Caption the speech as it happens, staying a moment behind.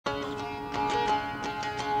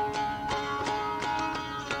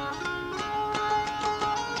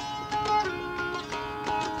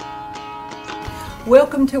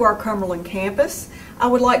Welcome to our Cumberland campus. I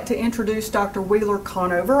would like to introduce Dr. Wheeler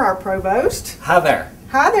Conover, our provost. Hi there.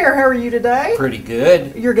 Hi there, how are you today? Pretty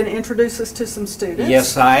good. You're going to introduce us to some students.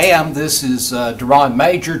 Yes, I am. This is Deron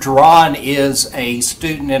Major. Deron is a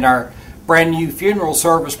student in our brand new funeral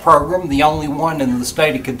service program, the only one in the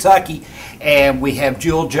state of Kentucky. And we have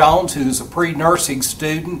Jill Jones, who's a pre-nursing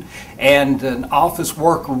student and an office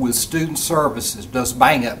worker with student services, does a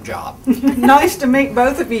bang-up job. Nice to meet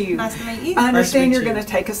both of you. Nice to meet you. I understand Nice you're going to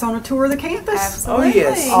take us on a tour of the campus. Absolutely. Oh,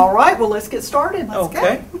 yes. All right, well, let's get started. Let's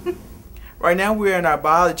Okay. go. Right now we're in our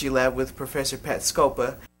biology lab with Professor Pat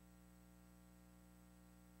Scopa.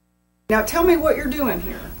 Now tell me what you're doing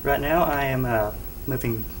here. Right now I am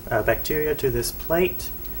moving bacteria to this plate.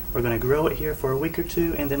 We're going to grow it here for a week or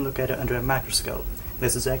two and then look at it under a microscope.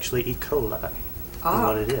 This is actually E. coli, is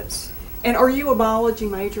what it is. And are you a biology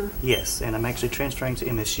major? Yes, and I'm actually transferring to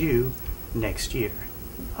MSU next year.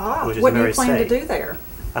 Which is What do you very plan to safe. do there?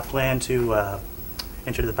 I plan to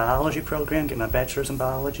enter the biology program, get my bachelor's in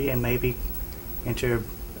biology, and maybe enter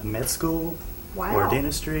a med school or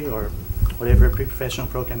dentistry or whatever pre-professional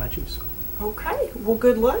program I choose. Okay, well,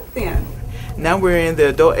 good luck then. Now we're in the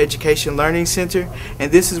Adult Education Learning Center,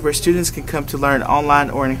 and this is where students can come to learn online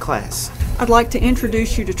or in class. I'd like to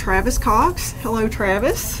introduce you to Travis Cox. Hello,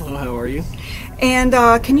 Travis. Hello, how are you? And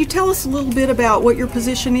can you tell us a little bit about what your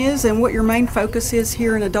position is and what your main focus is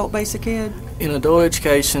here in Adult Basic Ed? In adult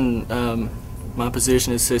education, my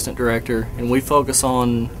position is assistant director, and we focus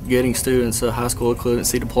on getting students a high school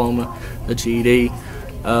equivalency diploma, a GED,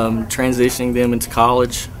 transitioning them into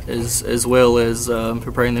college, as well as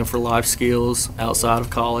preparing them for life skills outside of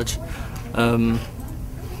college, and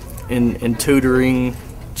tutoring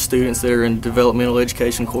students that are in developmental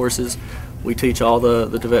education courses. We teach all the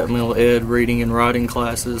developmental ed reading and writing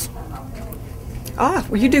classes.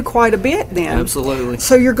 Well, you do quite a bit then. Absolutely.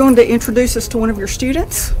 So you're going to introduce us to one of your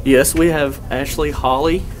students? Yes, we have Ashley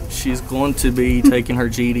Holly. She's going to be taking her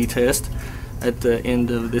GED test at the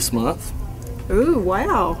end of this month. Ooh,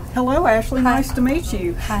 wow. Hello, Ashley. Hi. Nice to meet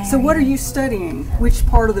you. Hi. So what are you studying? Which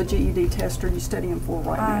part of the GED test are you studying for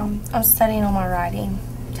right now? I'm studying on my writing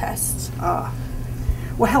test Well,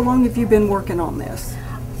 how long have you been working on this?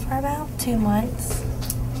 for about 2 months.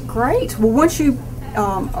 Great. Well, once you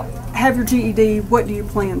have your GED, what do you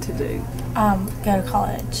plan to do? Go to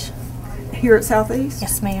college. Here at Southeast?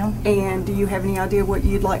 Yes, ma'am. And do you have any idea what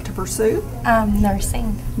you'd like to pursue?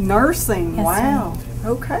 Nursing. Nursing. Yes, wow.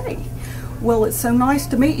 Okay. Well, it's so nice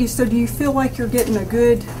to meet you. So do you feel like you're getting a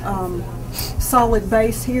good, solid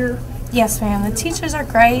base here? Yes, ma'am. The teachers are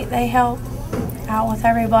great. They help out with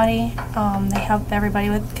everybody. They help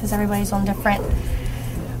everybody because everybody's on different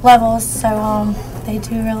levels, so they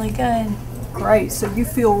do really good. Great. So you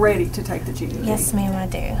feel ready to take the GED? Yes, ma'am, I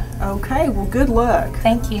do. Okay. Well, good luck.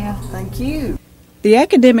 Thank you. Thank you. The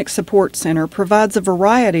Academic Support Center provides a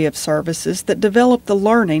variety of services that develop the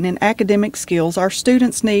learning and academic skills our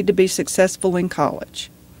students need to be successful in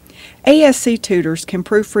college. ASC tutors can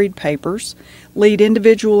proofread papers, lead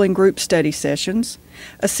individual and group study sessions,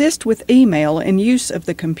 assist with email and use of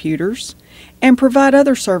the computers, and provide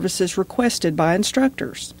other services requested by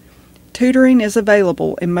instructors. Tutoring is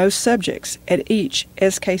available in most subjects at each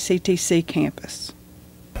SKCTC campus.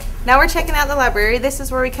 Now we're checking out the library. This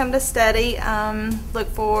is where we come to study, look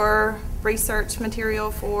for research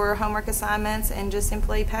material for homework assignments, and just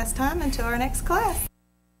simply pass time until our next class.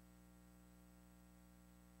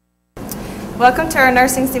 Welcome to our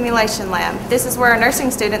nursing simulation lab. This is where our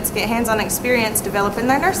nursing students get hands-on experience developing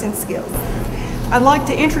their nursing skills. I'd like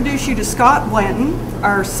to introduce you to Scott Blanton,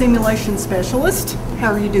 our simulation specialist.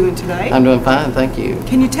 How are you doing today? I'm doing fine, thank you.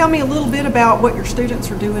 Can you tell me a little bit about what your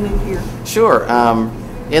students are doing in here? Sure.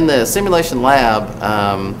 In the simulation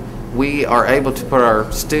lab, we are able to put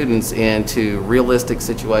our students into realistic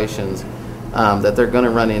situations that they're going to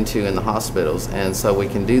run into in the hospitals, and so we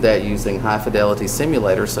can do that using high-fidelity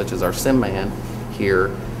simulators such as our SimMan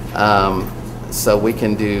here. So we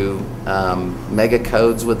can do mega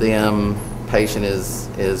codes with them. Patient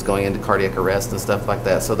is going into cardiac arrest and stuff like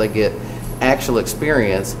that, so they get actual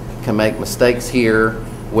experience, can make mistakes here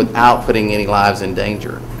without putting any lives in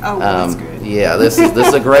danger. Oh, that's good. Yeah, this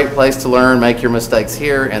is a great place to learn. Make your mistakes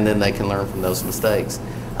here, and then they can learn from those mistakes.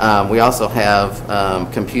 We also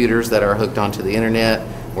have computers that are hooked onto the internet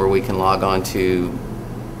where we can log on to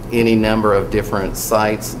any number of different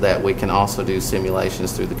sites that we can also do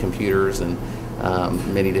simulations through the computers and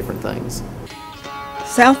many different things.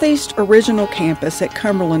 Southeast Original Campus at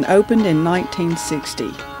Cumberland opened in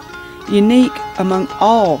 1960. Unique among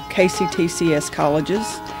all KCTCS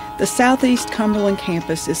colleges, the Southeast Cumberland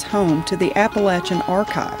campus is home to the Appalachian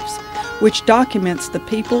Archives, which documents the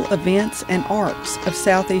people, events, and arts of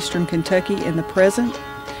southeastern Kentucky in the present,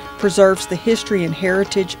 preserves the history and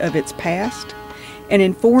heritage of its past, and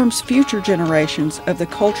informs future generations of the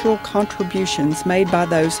cultural contributions made by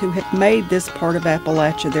those who have made this part of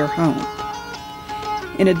Appalachia their home.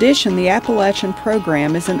 In addition, the Appalachian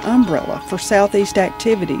Program is an umbrella for Southeast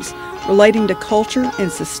activities relating to culture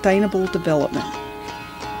and sustainable development.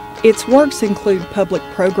 Its works include public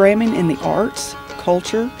programming in the arts,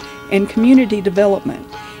 culture, and community development,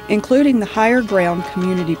 including the Higher Ground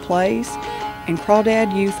community plays and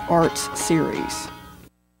Crawdad Youth Arts series.